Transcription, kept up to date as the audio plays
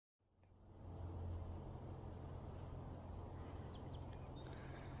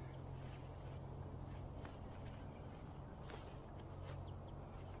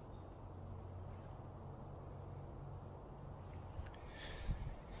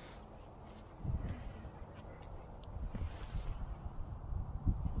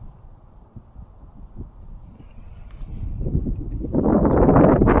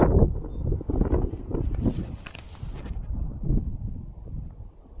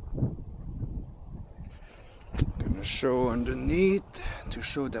gonna show underneath to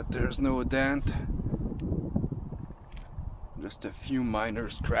show that there's no dent. Just a few minor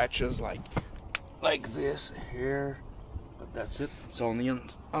scratches like this here, but that's it. It's only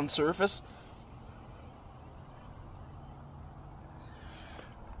on surface.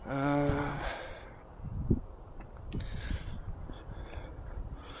 The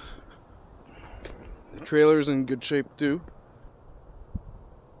trailer's in good shape too.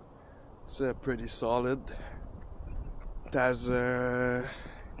 It's pretty solid. It has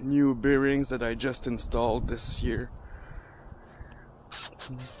new bearings that I just installed this year.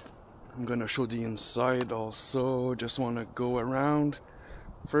 I'm gonna show the inside also. Just want to go around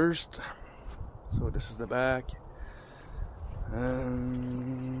first. So this is the back.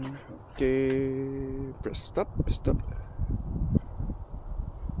 Okay, press stop.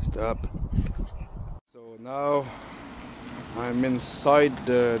 So now I'm inside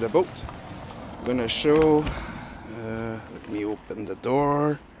the boat. I'm gonna show. Let me open the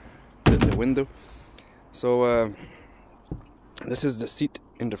door, the window. So this is the seat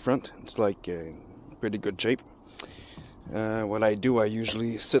in the front. It's like pretty good shape. What I do, I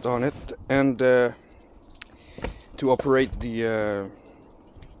usually sit on it, and to operate the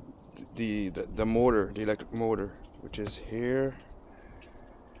motor, the electric motor, which is here,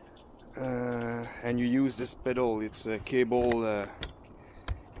 and you use this pedal. It's a cable.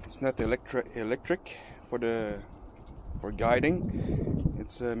 It's not electric for guiding.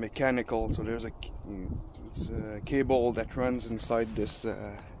 It's mechanical. So there's it's a cable that runs inside this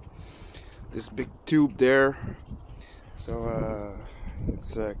this big tube there. So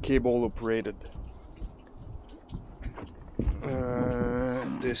it's cable operated.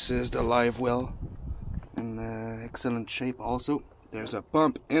 This is the live well in excellent shape also. There's a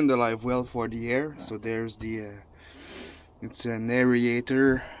pump in the live well for the air. So there's the it's an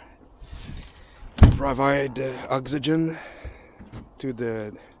aerator to provide oxygen to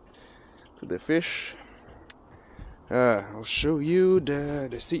the fish. I'll show you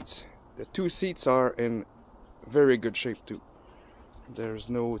the seats. The two seats are in very good shape too. There's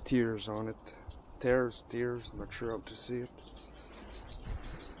no tears on it. Tears, not sure how to see it.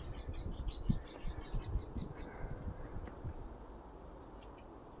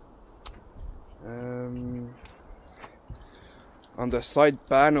 On the side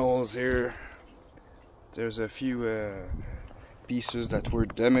panels here, there's a few pieces that were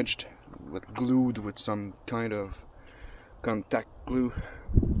damaged, glued with some kind of contact glue.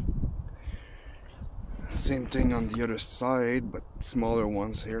 Same thing on the other side, but smaller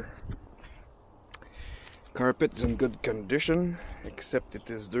ones here. Carpet's in good condition, except it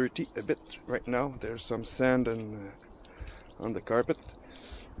is dirty a bit right now. There's some sand on the carpet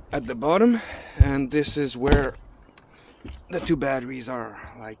at the bottom, and this is where the two batteries are.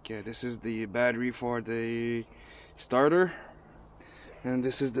 Like this is the battery for the starter, and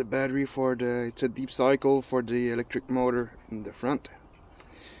this is the battery for it's a deep cycle for the electric motor in the front.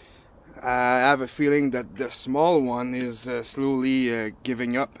 I have a feeling that the small one is slowly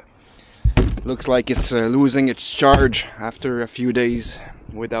giving up. Looks like it's losing its charge after a few days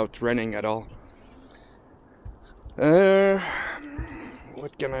without running at all.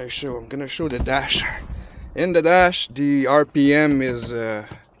 What can I show? I'm gonna show the dash. In the dash, the RPM is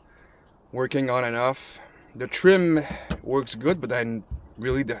working on and off. The trim works good, but I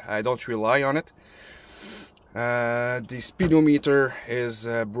don't rely on it. The speedometer is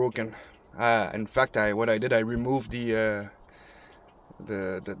broken. In fact, what I did, I removed the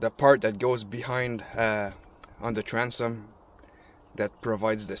part that goes behind on the transom that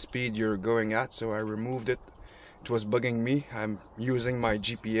provides the speed you're going at. So I removed it. It was bugging me. I'm using my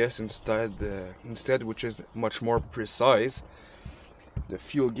GPS instead, which is much more precise. The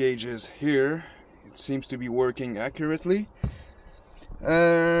fuel gauge is here. It seems to be working accurately.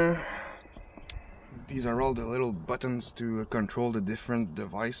 These are all the little buttons to control the different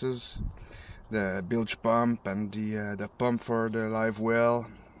devices. The bilge pump and the pump for the live well,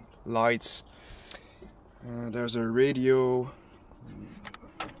 lights. There's a radio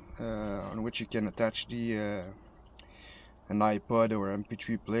on which you can attach an iPod or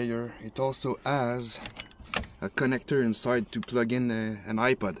MP3 player. It also has a connector inside to plug in an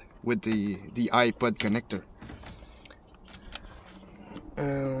iPod with the iPod connector.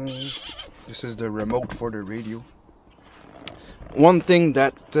 This is the remote for the radio. One thing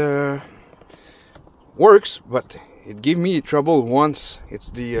that works, but it gave me trouble once. It's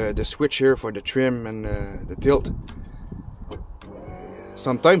the switch here for the trim and the tilt.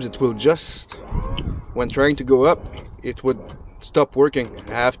 Sometimes it will just, when trying to go up, it would stop working.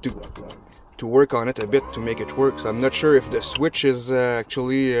 I have to work on it a bit to make it work. So I'm not sure if the switch is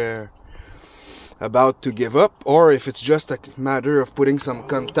actually about to give up, or if it's just a matter of putting some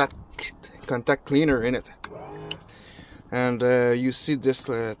contact cleaner in it. And you see this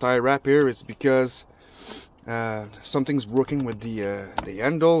tie wrap here, it's because something's working with the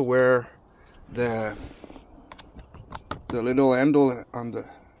handle, where the little handle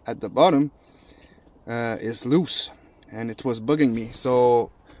at the bottom is loose, and it was bugging me.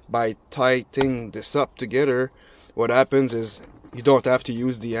 So by tightening this up together, what happens is you don't have to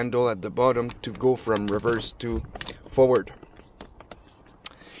use the handle at the bottom to go from reverse to forward.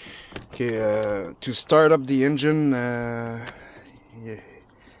 Okay, to start up the engine,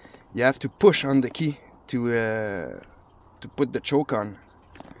 you have to push on the key to put the choke on.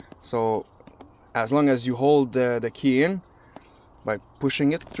 So as long as you hold the key in by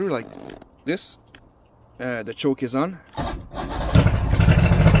pushing it through like this, the choke is on,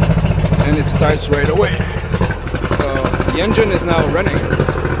 and it starts right away. So the engine is now running.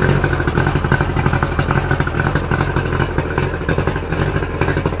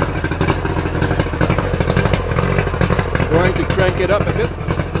 Going to crank it up a bit.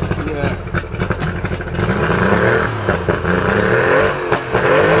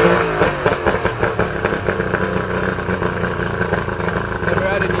 Never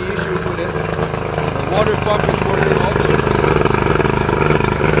had any issues with it. The water pump is working also.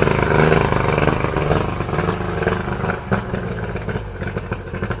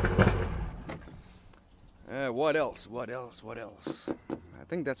 What else? I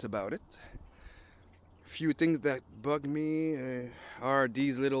think that's about it. Few things that bug me are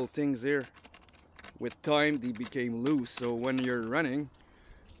these little things here. With time they became loose, so when you're running,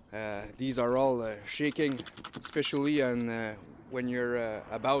 these are all shaking, especially when you're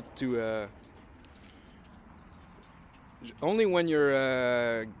about to only when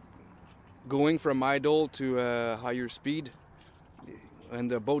you're going from idle to higher speed,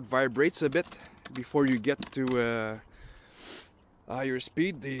 and the boat vibrates a bit before you get to higher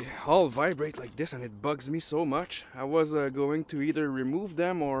speed. They all vibrate like this, and it bugs me so much. I was going to either remove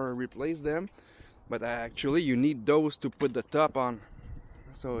them or replace them, but actually you need those to put the top on.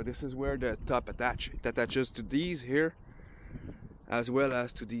 So this is where the top it attaches to these here, as well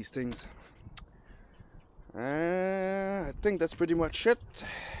as to these things. I think that's pretty much it.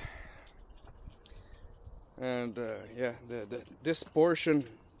 And yeah, this portion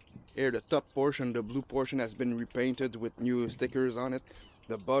here, the top portion, the blue portion, has been repainted with new stickers on it.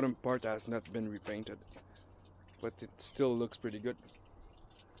 The bottom part has not been repainted, but it still looks pretty good.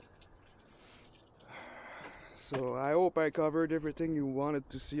 So I hope I covered everything you wanted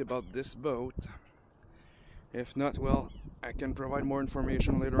to see about this boat. If not, well, I can provide more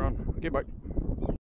information later on. Okay, bye.